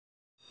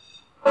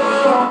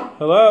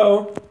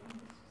Hello?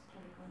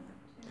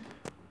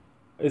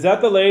 Is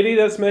that the lady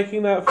that's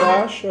making that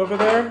flash over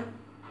there?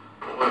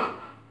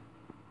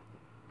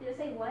 Did it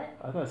say what?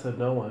 I thought it said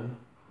no one.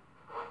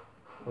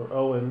 Or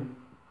Owen.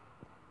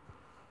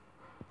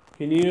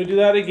 Can you do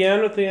that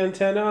again with the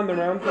antenna on the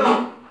round thing?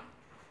 I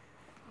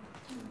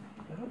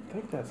don't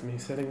think that's me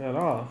setting that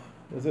off.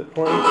 Was it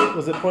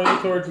pointing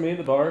towards me,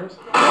 the bars?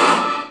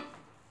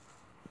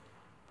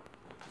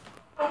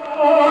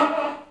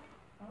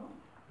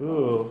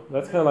 Ooh,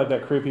 that's kind of like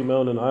that creepy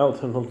moan in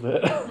Isleton a little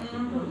bit.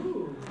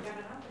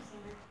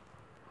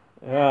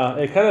 Yeah,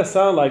 it kind of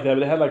sounded like that,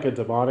 but it had like a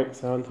demonic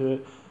sound to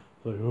it.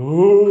 Like,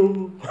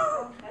 ooh.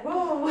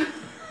 Whoa.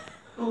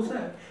 What was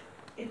that?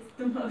 It's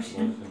the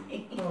motion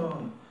thing.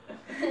 Oh.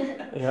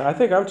 Yeah, I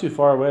think I'm too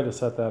far away to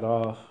set that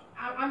off.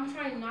 I'm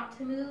trying not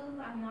to move.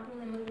 I'm not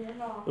really moving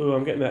at all. Ooh,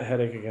 I'm getting that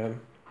headache again.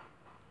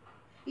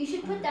 You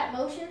should put that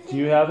motion thing Do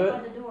you have it? by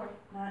the door.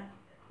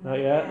 Not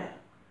yet?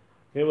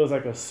 It was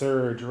like a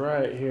surge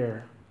right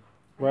here.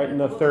 Right in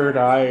the third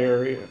eye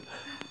area.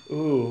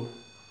 Ooh.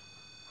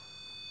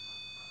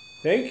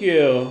 Thank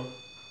you.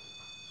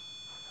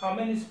 How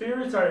many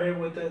spirits are here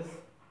with us?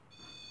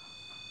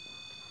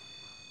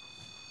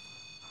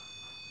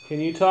 Can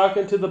you talk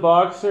into the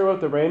boxer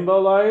with the rainbow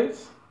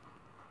lights?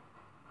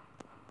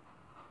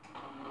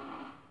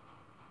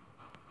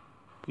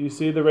 Do you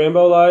see the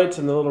rainbow lights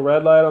and the little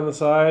red light on the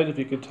side? If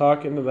you could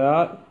talk into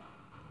that,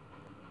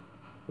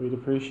 we'd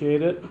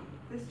appreciate it.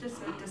 This is just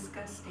so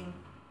disgusting.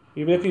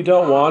 Even if you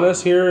don't want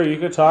us here, you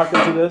could talk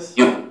into this.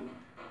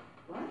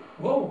 What?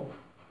 Whoa.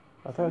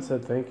 I thought I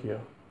said thank you.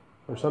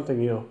 Or something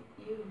you.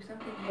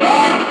 Something.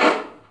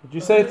 Did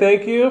you say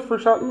thank you for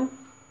something?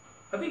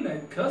 I think I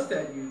cussed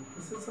at you.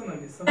 It said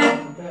something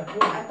like that.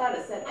 I thought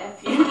it said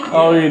F you.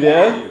 Oh, you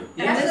did?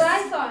 That's what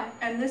I thought.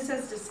 And this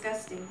says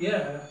disgusting.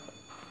 Yeah.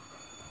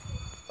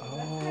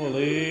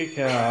 Holy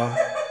cow.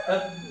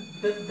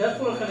 That's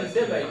what I kind of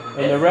said. Like,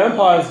 And the REM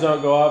pods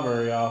don't go off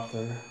very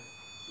often.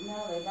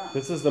 No, they don't.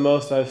 This is the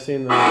most I've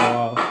seen them go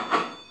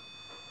off.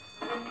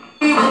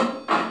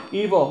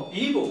 Evil.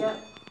 Evil. Yep.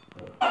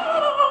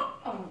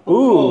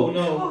 Ooh. Oh,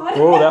 no.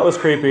 Whoa, that was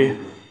creepy.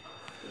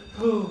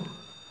 Ooh.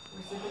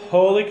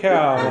 Holy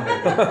cow.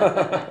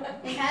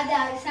 It had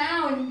that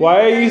sound.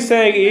 Why are you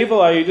saying evil?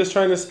 Are you just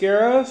trying to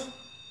scare us?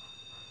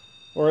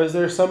 Or is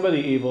there somebody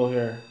evil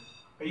here?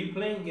 Are you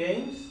playing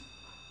games?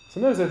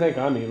 Sometimes they think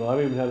I'm evil. I've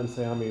even had them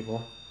say I'm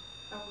evil.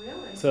 Oh,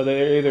 really? So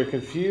they're either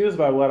confused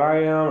by what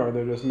I am or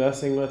they're just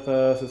messing with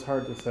us. It's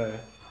hard to say.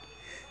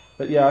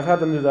 But yeah, I've had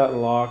them do that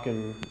in Locke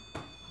and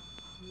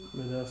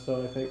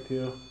Modesto, I think,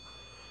 too.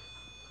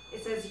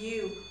 It says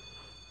you.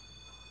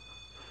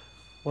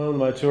 One of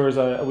my tours,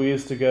 we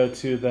used to go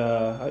to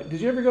the...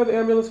 Did you ever go to the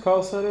ambulance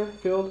call center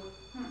field?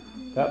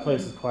 Mm-mm. That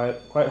place is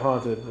quite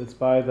haunted. It's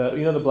by the...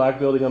 You know the black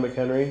building on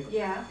McHenry?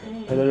 Yeah.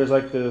 And then there's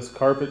like this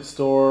carpet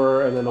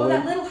store and then... Oh,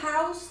 that little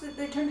house that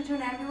they turned into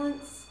an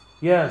ambulance?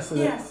 Yes. And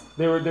Yes.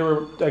 There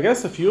were, I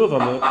guess, a few of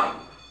them.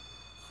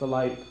 The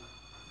light.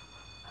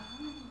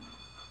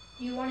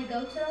 You want to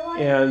go to the light?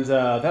 And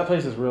that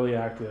place is really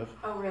active.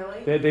 Oh,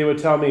 really? They would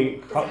tell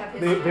me, Does it have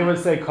they history? would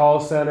say call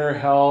center,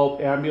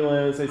 help,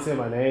 ambulance, they'd say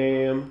my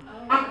name.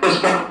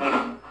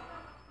 Oh.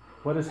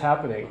 What is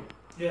happening?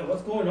 Yeah,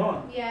 what's going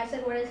on? Yeah, I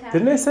said what is happening.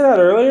 Didn't they say that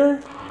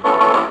earlier?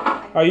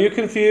 Are you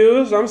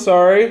confused? I'm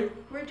sorry.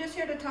 We're just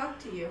here to talk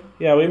to you.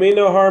 Yeah, we mean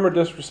no harm or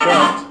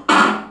disrespect.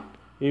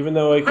 Even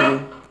though we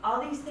can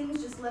All these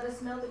things just let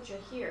us know that you're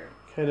here.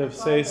 kind of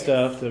say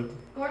stuff to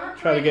We're not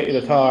try to trying get you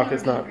to be talk. mean or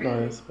It's not be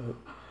rude. nice, but...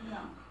 No.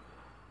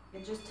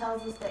 It just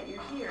tells us that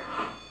you're here.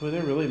 Boy,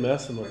 they're really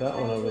messing with that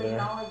one over We're there.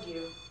 trying to acknowledge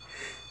you.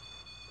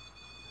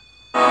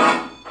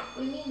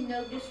 We mean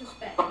no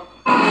disrespect.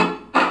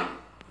 I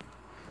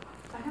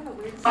have a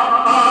weird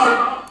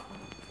smell.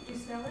 Do you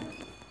smell it?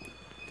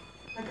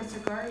 Like a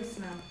cigar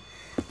smell.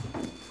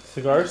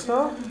 Cigar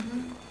smell?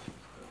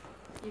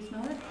 You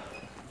smell it?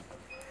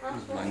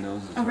 My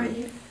nose is Oh, right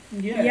here.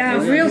 Yeah. Yeah,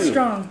 Yes, I real do.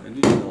 strong. I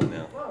do smell it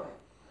now. Whoa.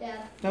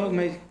 Yeah. That was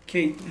my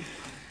Kate.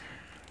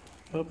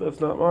 Hope that's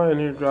not mine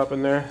you're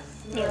dropping there.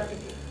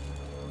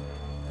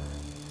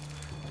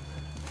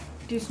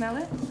 Do you smell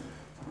it?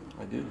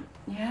 I do.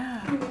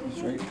 Yeah. It's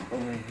right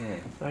over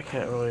here. I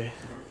can't really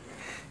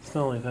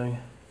smell anything.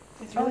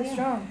 It's really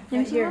strong. You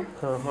Right smell here.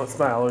 Well, it's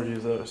my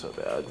allergies that are so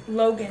bad.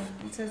 Logan.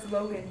 It says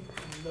Logan.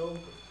 No.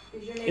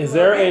 Is your name Is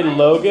there a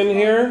Logan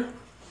here?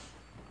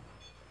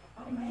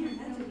 Oh man,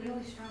 that's a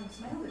really strong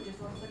smell that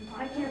just looks like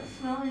I can't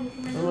smell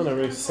anything. I'm gonna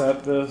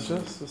reset this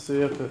just to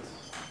see if it's...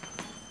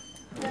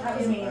 That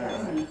was me.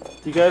 That was me.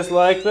 Do you guys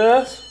like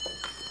this?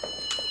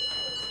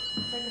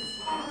 It's like a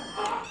cigar.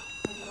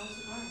 Like an old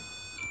cigar.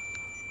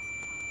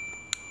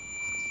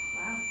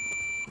 Wow.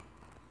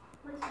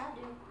 What does that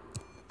do?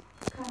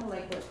 Kind of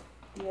like what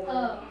the Oh.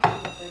 other.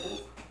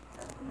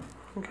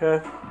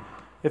 Okay.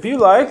 If you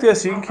like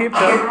this, you can keep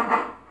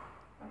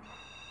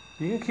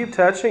you can keep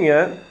touching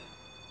it.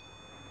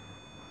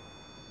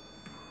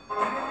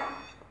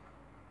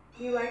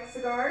 Do you like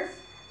cigars?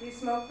 Do you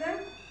smoke them?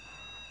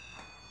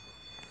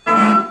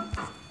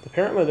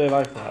 Apparently they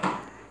like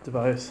that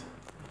device.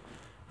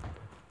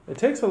 It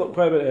takes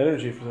quite a bit of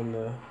energy for them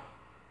to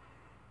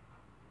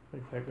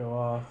make that go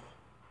off.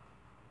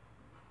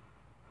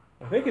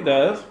 I think it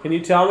does. Can you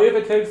tell me if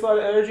it takes a lot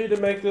of energy to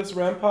make this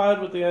REM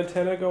pod with the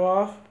antenna go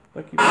off?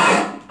 Like you've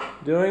been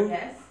doing?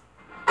 Yes.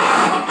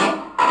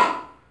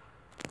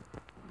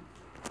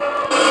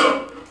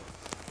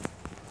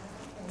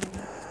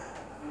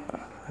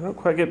 I don't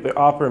quite get the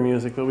opera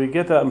music, but we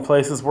get that in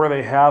places where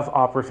they have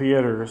opera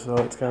theaters. So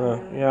it's kind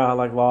of, yeah,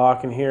 like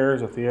Locke and here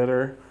is a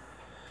theater.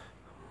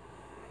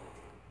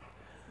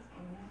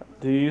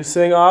 Do you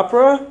sing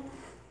opera?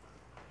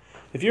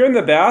 If you're in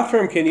the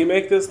bathroom, can you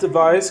make this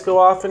device go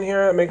off in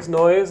here? It makes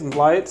noise and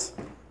lights.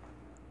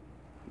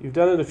 You've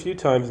done it a few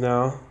times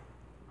now,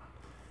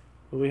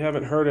 but we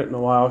haven't heard it in a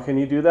while. Can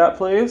you do that,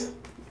 please?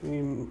 Can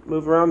you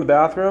move around the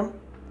bathroom?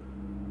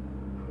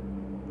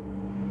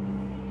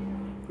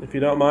 If you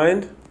don't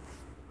mind.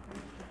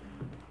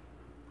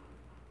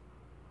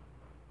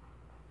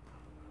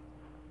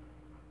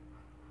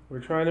 We're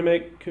trying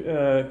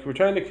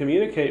to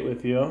communicate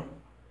with you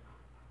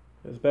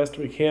as best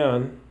we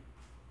can.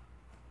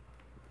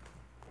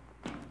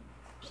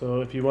 So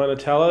if you want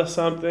to tell us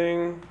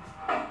something,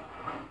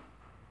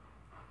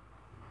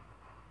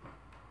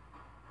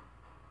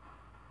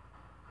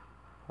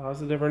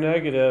 positive or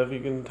negative,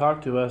 you can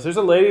talk to us. There's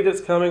a lady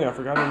that's coming, I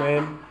forgot her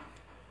name.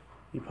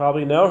 You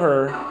probably know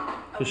her,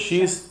 because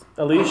she's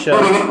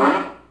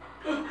Alicia.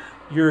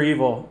 You're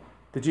evil.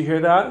 Did you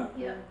hear that?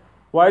 Yeah.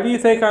 Why do you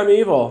think I'm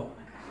evil?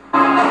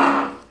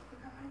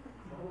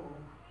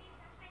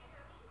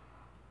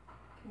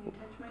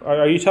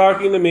 Are you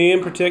talking to me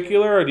in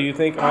particular, or do you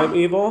think I'm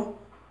evil?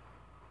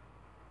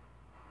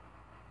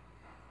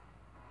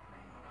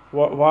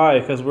 Why?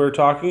 Because we're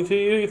talking to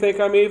you? You think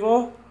I'm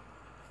evil?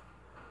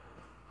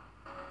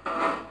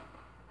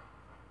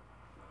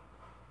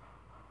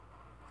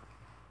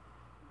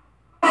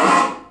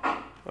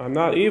 I'm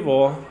not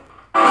evil.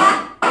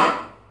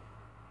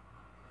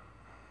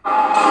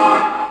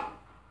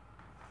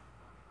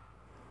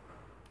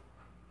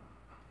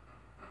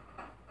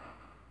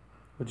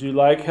 Would you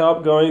like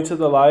help going to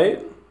the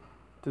light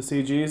to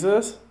see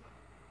Jesus?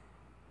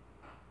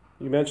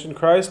 You mentioned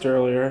Christ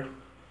earlier.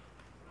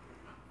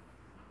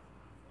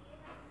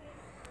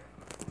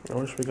 I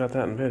wish we got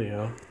that in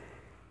video.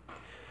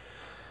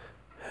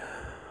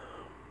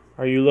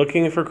 Are you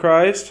looking for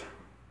Christ?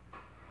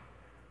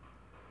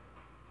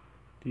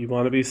 Do you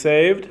want to be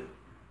saved?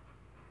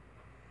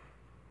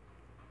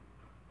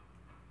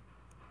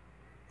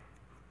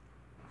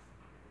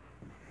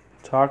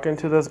 Talk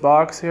into this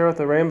box here with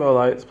the rainbow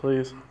lights,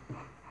 please.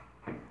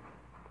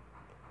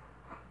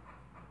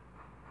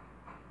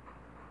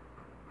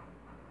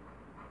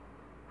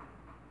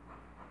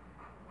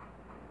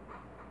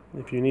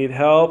 If you need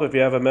help, if you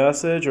have a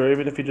message, or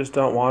even if you just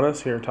don't want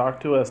us here, talk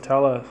to us,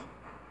 tell us.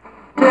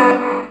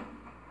 You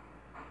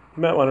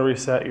might want to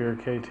reset your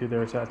K2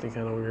 there, it's acting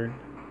kind of weird.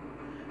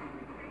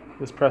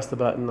 Just press the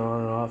button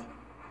on and off.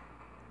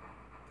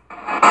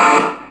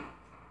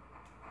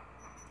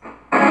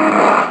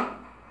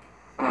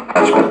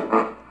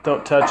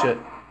 Don't touch it.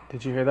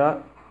 Did you hear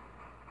that?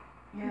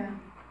 Yeah.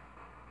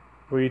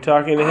 Were you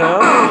talking to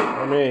him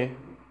or me?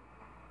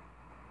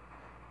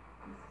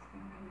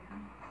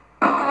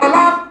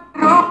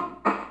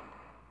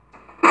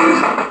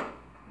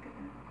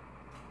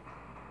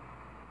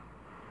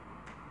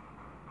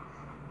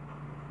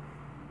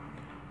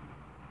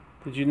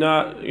 Did you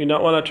not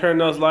want to turn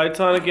those lights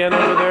on again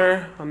over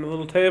there on the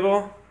little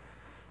table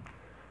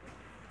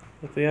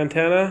with the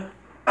antenna?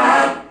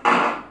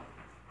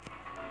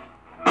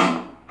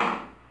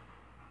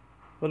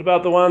 What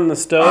about the one on the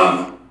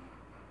stove?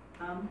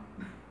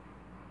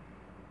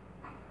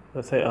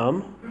 Let's say It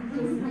sounded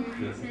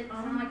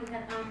like we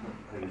had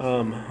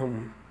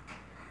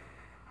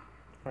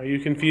Are you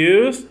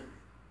confused?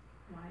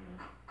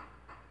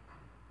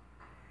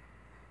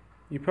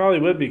 You probably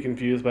would be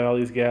confused by all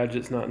these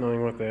gadgets not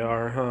knowing what they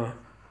are, huh?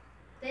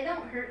 They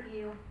don't hurt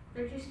you.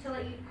 They're just to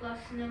let us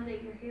know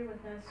that you're here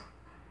with us.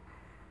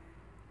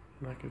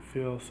 I could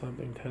feel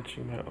something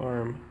touching my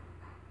arm.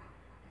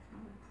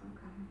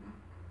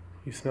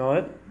 You smell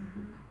it?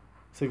 Mm-hmm.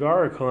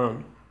 Cigar or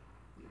cologne?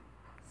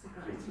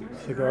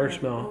 Cigar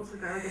smell. Old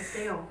cigar, the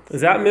stale. Is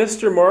that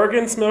Mr.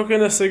 Morgan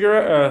smoking a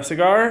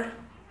cigar?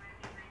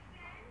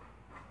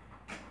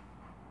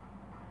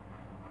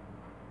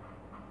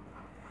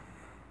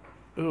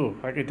 Ooh,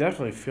 I could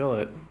definitely feel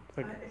it. It's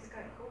like It's got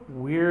cold.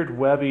 weird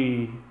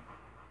webby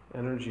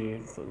energy.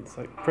 It's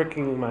like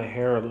pricking my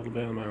hair a little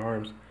bit on my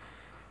arms.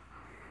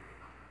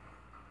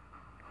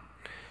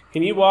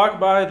 Can you walk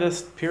by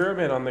this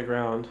pyramid on the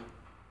ground?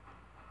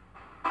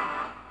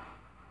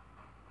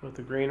 With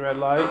the green red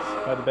lights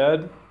by the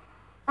bed?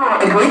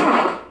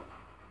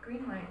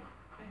 Green light.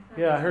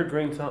 Yeah, I heard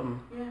green something.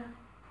 Yeah.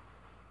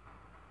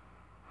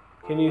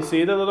 Can you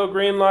see the little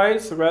green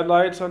lights, the red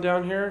lights on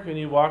down here? Can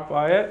you walk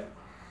by it?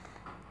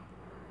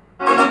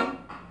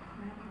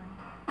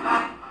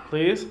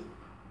 Please?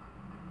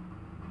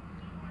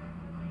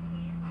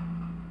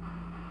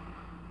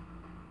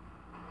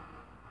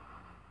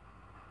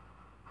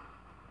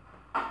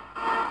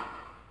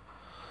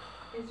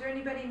 Is there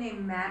anybody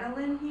named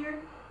Madeline here?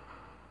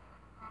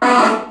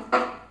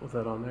 Was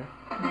that on there?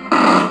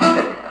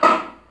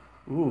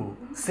 Ooh,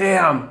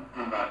 Sam.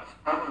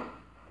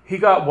 He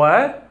got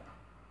what?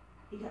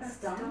 He got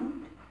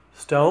stoned?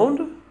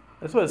 Stoned?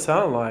 That's what it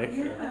sounded like.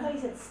 Yeah, I thought he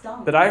said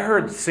stoned. But I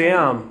heard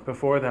Sam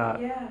before that.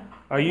 Yeah.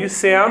 Are you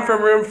Sam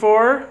from room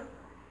 4?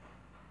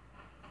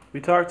 We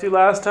talked to you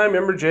last time.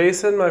 Remember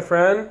Jason, my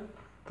friend?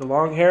 The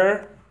long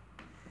hair?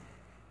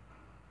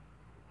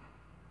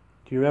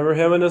 Do you remember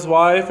him and his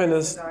wife and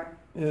his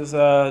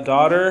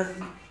daughter?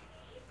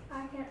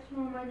 I can't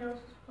smell, my nose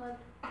is plugged.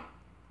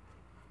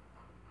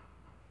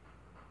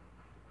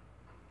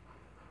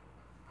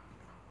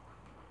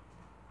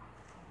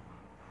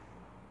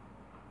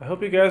 I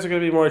hope you guys are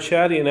going to be more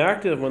chatty and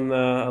active when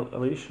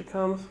Alicia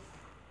comes.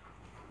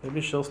 Maybe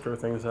she'll stir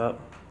things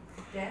up.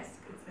 Desk.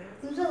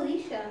 Who's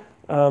Alicia?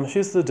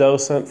 She's the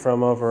docent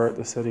from over at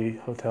the city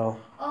hotel.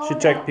 Oh, She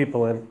checked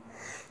people in.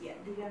 Yeah,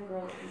 the young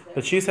girl is there.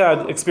 But she's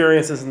had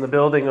experiences in the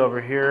building over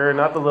here.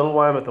 Not the little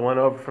one, but the one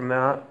over from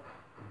that.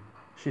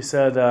 She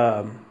said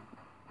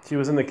she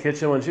was in the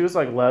kitchen when she was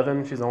like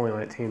 11. She's only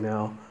 19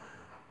 now.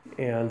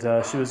 And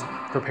she was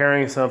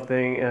preparing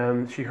something,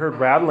 and she heard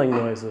rattling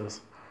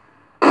noises.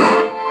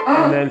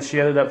 And then she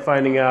ended up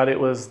finding out it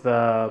was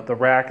the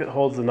rack that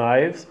holds the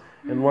knives.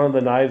 And one of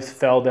the knives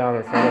fell down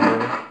in front of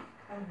her.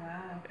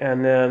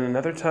 And then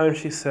another time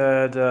she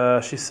said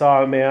she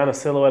saw a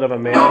silhouette of a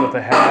man with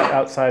a hat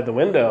outside the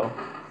window.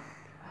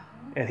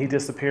 And he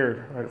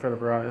disappeared right in front of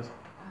her eyes.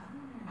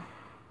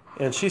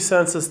 And she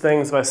senses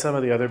things by some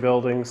of the other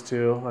buildings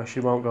too. Like she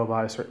won't go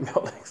by certain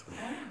buildings.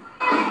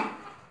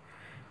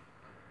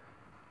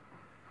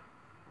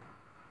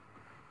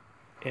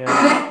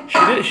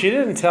 And she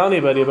didn't tell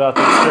anybody about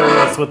the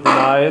experience with the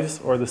knives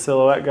or the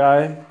silhouette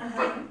guy.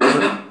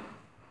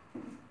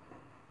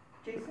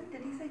 Jason?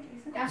 Did he say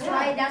Jason? That's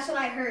what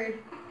I heard.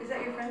 Is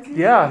that your friend's name?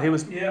 Yeah, he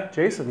was Yeah.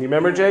 Jason. You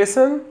remember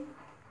Jason?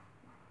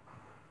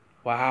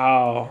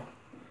 Wow.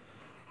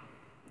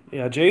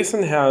 Yeah,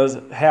 Jason has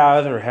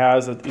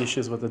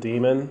issues with the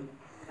demon.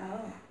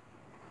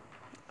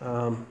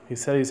 Oh. He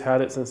said he's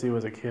had it since he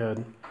was a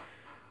kid.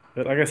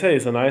 But like I said,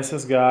 he's the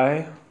nicest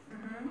guy.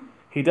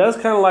 He does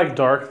kind of like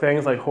dark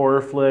things, like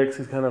horror flicks.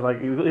 He's kind of like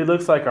he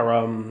looks like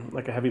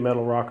a heavy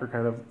metal rocker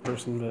kind of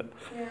person, but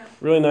Yeah.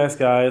 really nice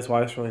guy. His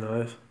wife's really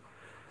nice.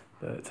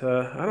 But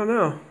I don't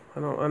know. I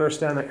don't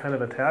understand that kind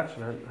of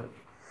attachment. But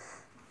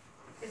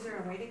Is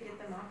there a way to get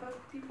them off of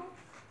people?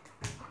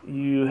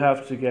 you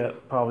have to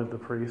get probably the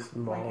priest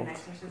involved. Like an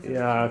exorcism?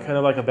 Yeah, kind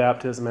of like a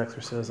baptism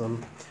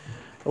exorcism,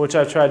 which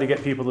I've tried to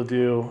get people to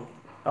do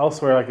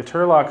elsewhere. Like at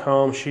Turlock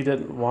Home, she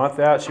didn't want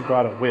that. She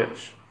brought a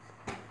witch.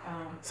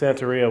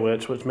 Santeria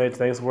witch, which made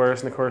things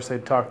worse, and of course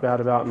they'd talk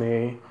bad about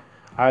me.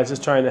 I was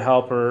just trying to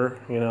help her,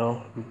 you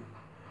know.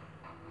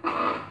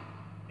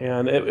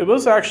 And it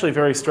was actually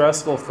very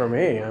stressful for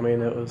me. I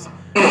mean, it was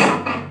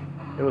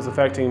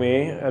affecting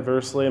me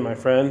adversely, and my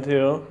friend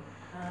too.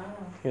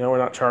 You know, we're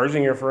not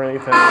charging her for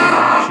anything.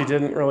 She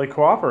didn't really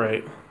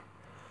cooperate.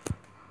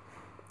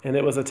 And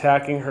it was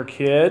attacking her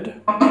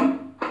kid,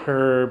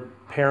 her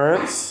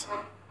parents,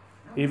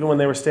 even when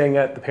they were staying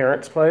at the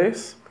parents'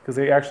 place, because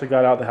they actually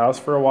got out of the house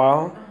for a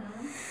while.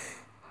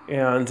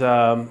 And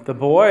the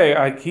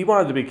boy, he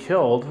wanted to be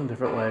killed in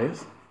different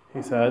ways,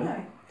 he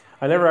said.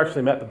 I never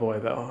actually met the boy,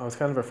 though. I was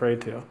kind of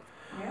afraid to.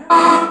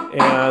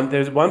 Yeah. And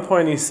there's one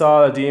point he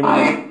saw a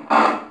demon.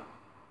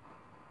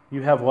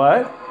 You have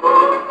what?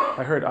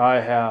 I heard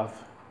I have.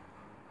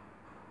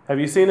 Have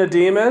you seen a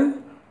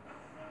demon?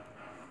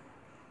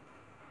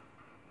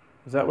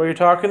 Is that what you're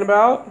talking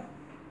about?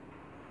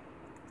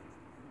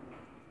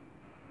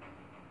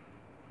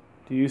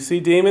 Do you see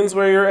demons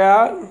where you're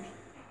at?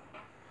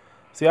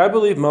 See, I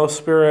believe most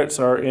spirits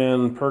are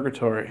in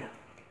purgatory,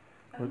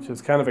 which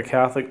is kind of a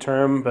Catholic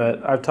term,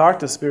 but I've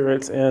talked to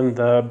spirits in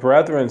the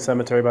Brethren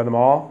Cemetery by the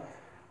mall,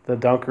 the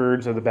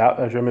Dunkards or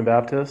the German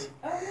Baptists.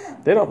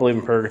 They don't believe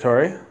in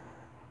purgatory.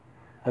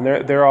 And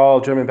they're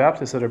all German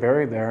Baptists that are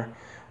buried there.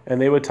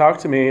 And they would talk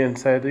to me and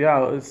say,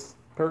 yeah, it's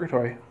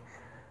purgatory.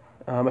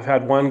 I've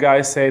had one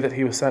guy say that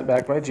he was sent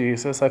back by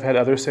Jesus. I've had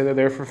others say they're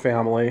there for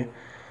family.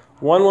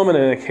 One woman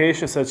in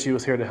Acacia said she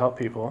was here to help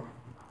people.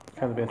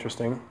 Kind of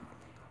interesting.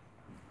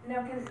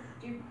 No, because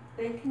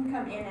they can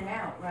come in and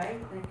out, right?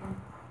 They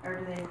can,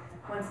 or do they?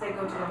 Once they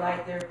go to the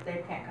light,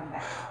 they can't come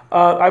back.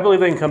 I believe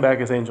they can come back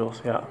as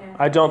angels. Yeah. Yeah.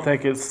 I don't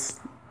think it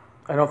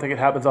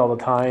happens all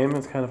the time.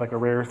 It's kind of like a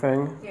rare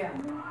thing. Yeah.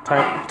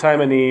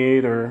 Time of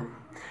need,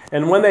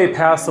 and when they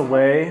pass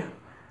away,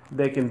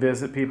 they can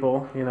visit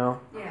people. You know.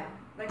 Yeah.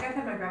 Like I've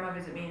had my grandma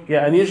visit me.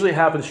 Yeah, and usually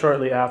happens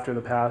shortly after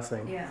the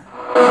passing. Yeah.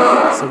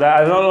 So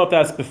that I don't know if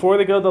that's before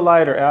they go to the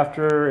light or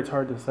after. It's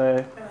hard to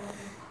say.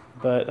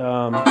 But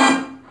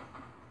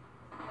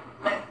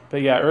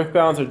yeah,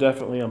 earthbounds are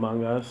definitely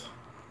among us.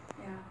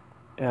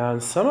 Yeah.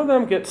 And some of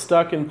them get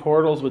stuck in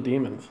portals with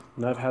demons.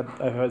 And I've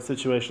had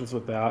situations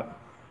with that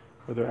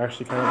where they're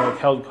actually kind of like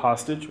held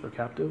hostage or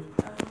captive.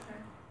 Okay.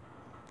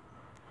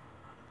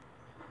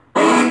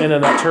 And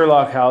in that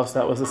Turlock house,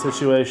 that was a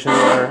situation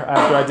where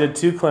after I did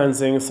 2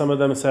 cleansings, some of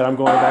them said, I'm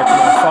going back to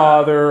my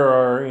father,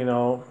 or, you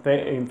know,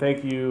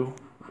 thank you.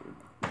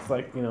 It's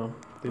like, you know,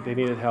 they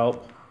needed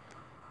help.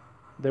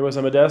 There was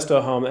a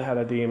Modesto home that had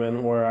a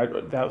demon where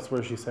that's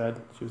where she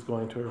said she was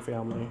going to her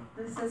family.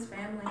 This says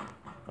family.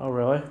 Oh,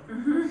 really?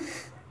 Mm-hmm.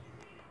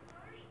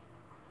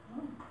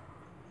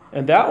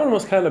 And that one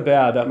was kind of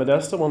bad. That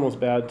Modesto one was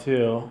bad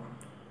too.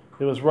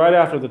 It was right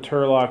after the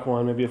Turlock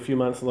one, maybe a few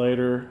months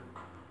later.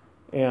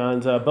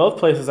 And both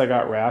places I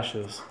got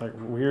rashes, like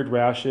weird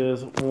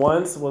rashes.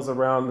 Once was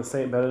around the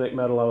St. Benedict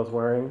medal I was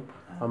wearing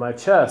on my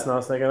chest. And I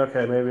was thinking,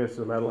 okay, maybe it's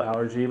a metal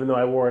allergy, even though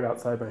I wore it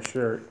outside my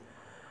shirt.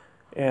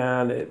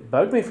 And it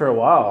bugged me for a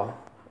while.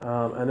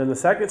 And then the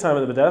second time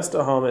at the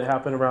Modesto home, it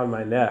happened around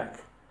my neck,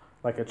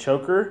 like a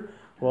choker.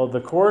 Well, the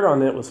cord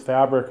on it was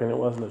fabric and it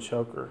wasn't a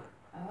choker.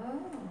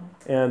 Oh.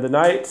 And the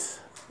night,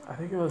 I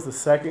think it was the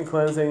second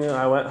cleansing,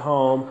 I went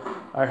home,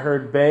 I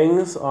heard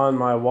bangs on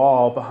my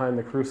wall behind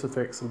the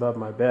crucifix above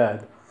my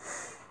bed.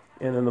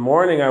 And in the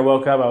morning I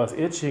woke up, I was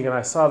itching, and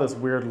I saw this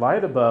weird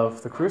light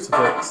above the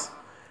crucifix.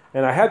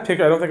 And I had I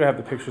don't think I have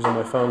the pictures on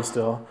my phone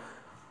still.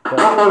 But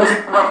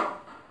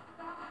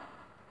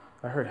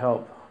I heard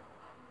help.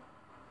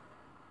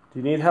 Do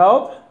you need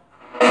help?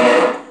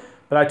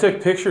 But I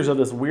took pictures of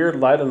this weird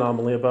light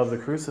anomaly above the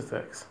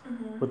crucifix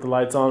with the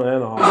lights on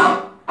and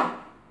off.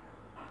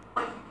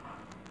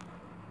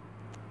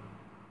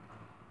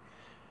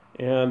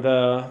 And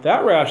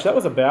that rash, that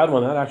was a bad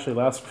one. That actually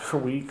lasted for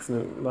weeks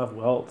and it left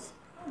welts.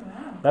 Oh,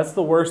 wow. That's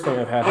the worst thing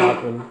I've had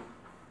happen.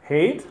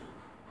 Hate? That's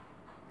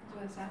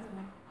what it sounded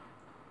like.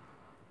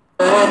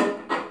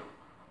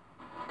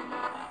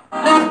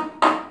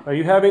 Are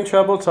you having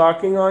trouble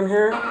talking on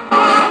here?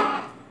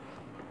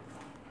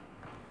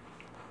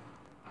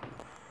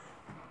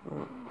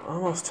 I'm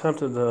almost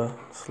tempted to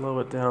slow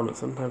it down, but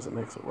sometimes it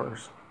makes it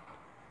worse.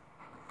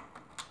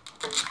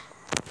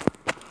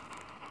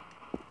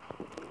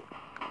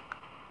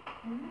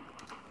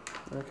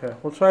 Okay,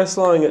 we'll try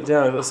slowing it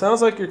down. It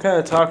sounds like you're kind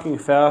of talking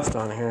fast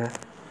on here.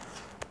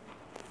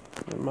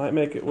 It might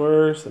make it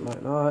worse, it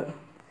might not.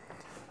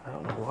 I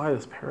don't know why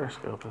this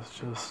periscope is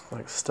just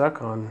like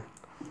stuck on.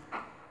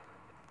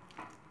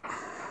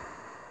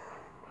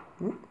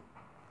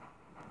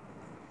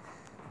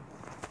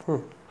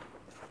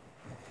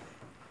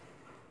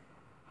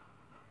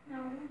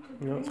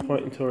 No, it's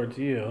pointing towards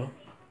you.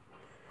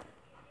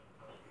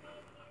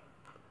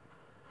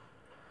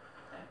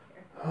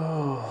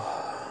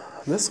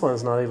 Oh, this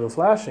one's not even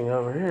flashing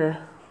over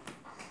here.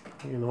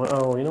 You know what?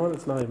 Oh, you know what?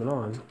 It's not even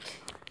on.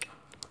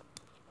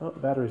 Oh,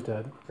 battery's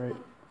dead. Great.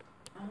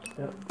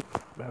 Yep,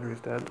 battery's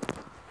dead.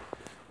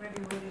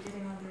 Maybe we're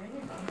getting on the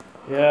radio phone.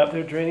 Yeah,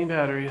 they're draining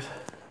batteries.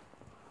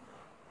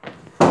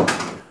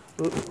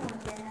 Oop.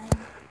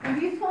 Are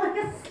you falling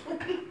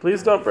asleep?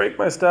 Please don't break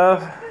my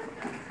stuff.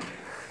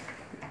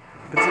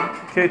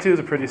 K2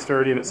 is pretty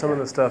sturdy, but some of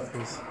the stuff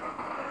is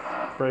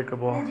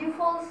breakable. Did you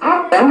fall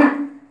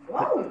asleep?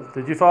 Whoa.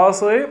 Did you fall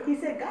asleep? He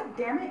said, God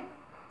damn it.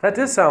 That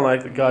did sound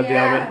like the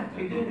goddamn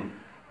it. He did.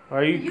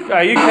 Are you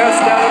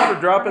cussed out for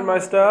dropping my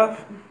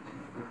stuff?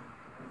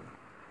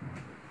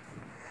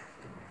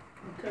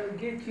 Trying to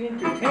get you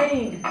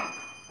entertained. That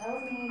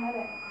was me, my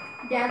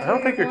bad. Dad's I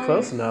don't think you're falling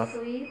close enough.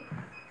 asleep.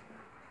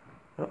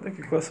 I don't think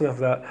you're close enough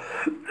to that.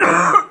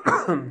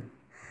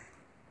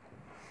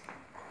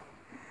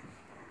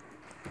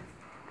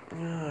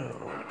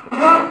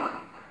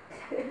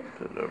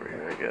 Put it over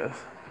here, I guess.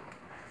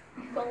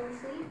 You fall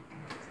asleep?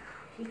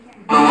 He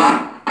can't.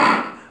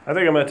 I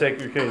think I'm going to take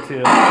your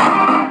K2. Oh, I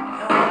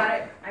got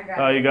it. I got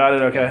Oh, it. you got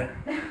it? Okay.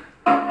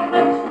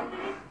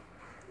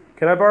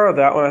 Can I borrow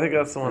that one? I think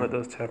that's the one that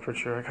does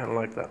temperature. I kind of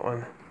like that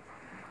one.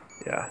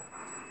 Yeah.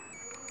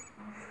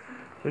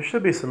 There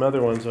should be some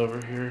other ones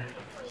over here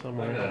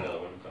somewhere.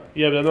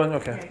 Yeah, but another one?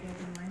 Okay. Yeah, give me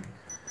mine.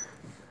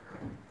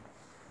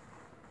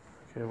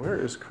 Okay, where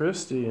is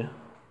Christy?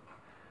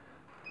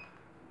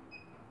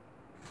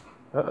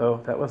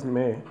 Uh-oh, that wasn't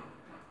me.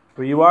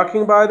 Were you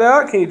walking by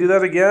that? Can you do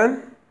that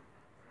again?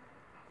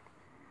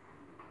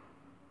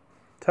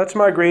 Touch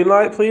my green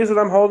light, please, that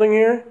I'm holding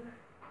here.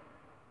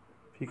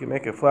 If you can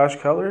make it flash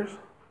colors.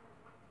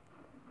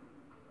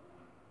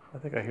 I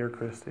think I hear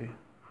Christy.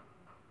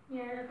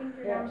 Yeah, I think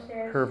you're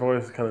downstairs. Her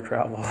voice kind of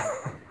traveled.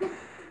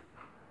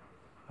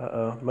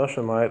 Uh-oh,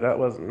 motion light, that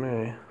wasn't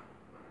me.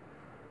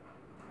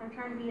 I'm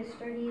trying to be as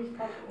sturdy as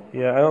possible.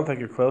 Yeah, I don't think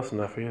you're close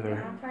enough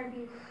either. I'm trying to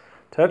be as...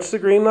 Touch the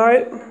green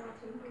light.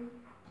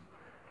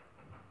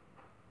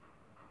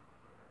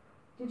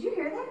 Did you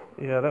hear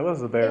that? Yeah, that was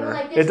the It bear. was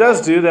like It this, does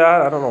like- do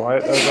that. I don't know why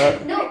it does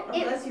that. No,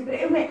 Oh, bless you, but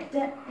it went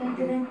dun, dun,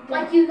 dun, dun, dun.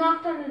 like you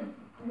knocked on the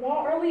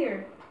wall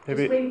earlier.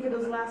 Maybe. Just waiting for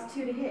those last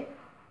 2 to hit.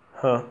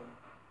 Huh.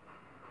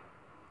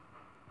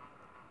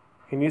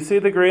 Can you see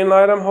the green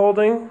light I'm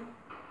holding?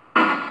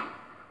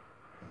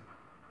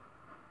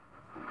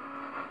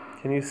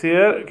 Can you see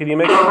it? Can you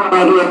make it?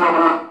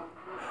 Oh,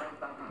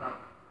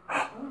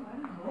 wow.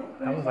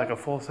 That was like a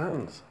full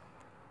sentence.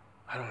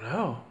 I don't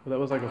know. That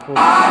was like a full.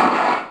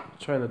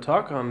 Trying to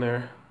talk on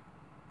there.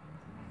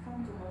 My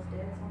phone's almost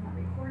dead, so I'm not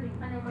recording.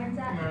 I know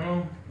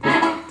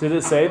Did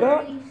it say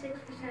that? 46%.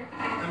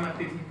 I'm at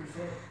 15%.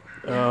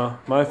 Oh,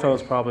 my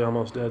phone's probably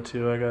almost dead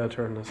too. I gotta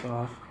turn this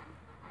off.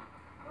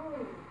 Oh.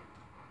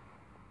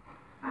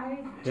 I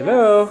just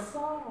Hello?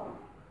 saw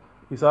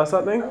You saw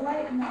something? a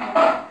light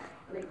no.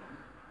 Like,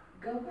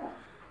 go back.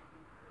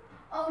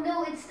 Oh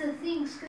no, it's the things.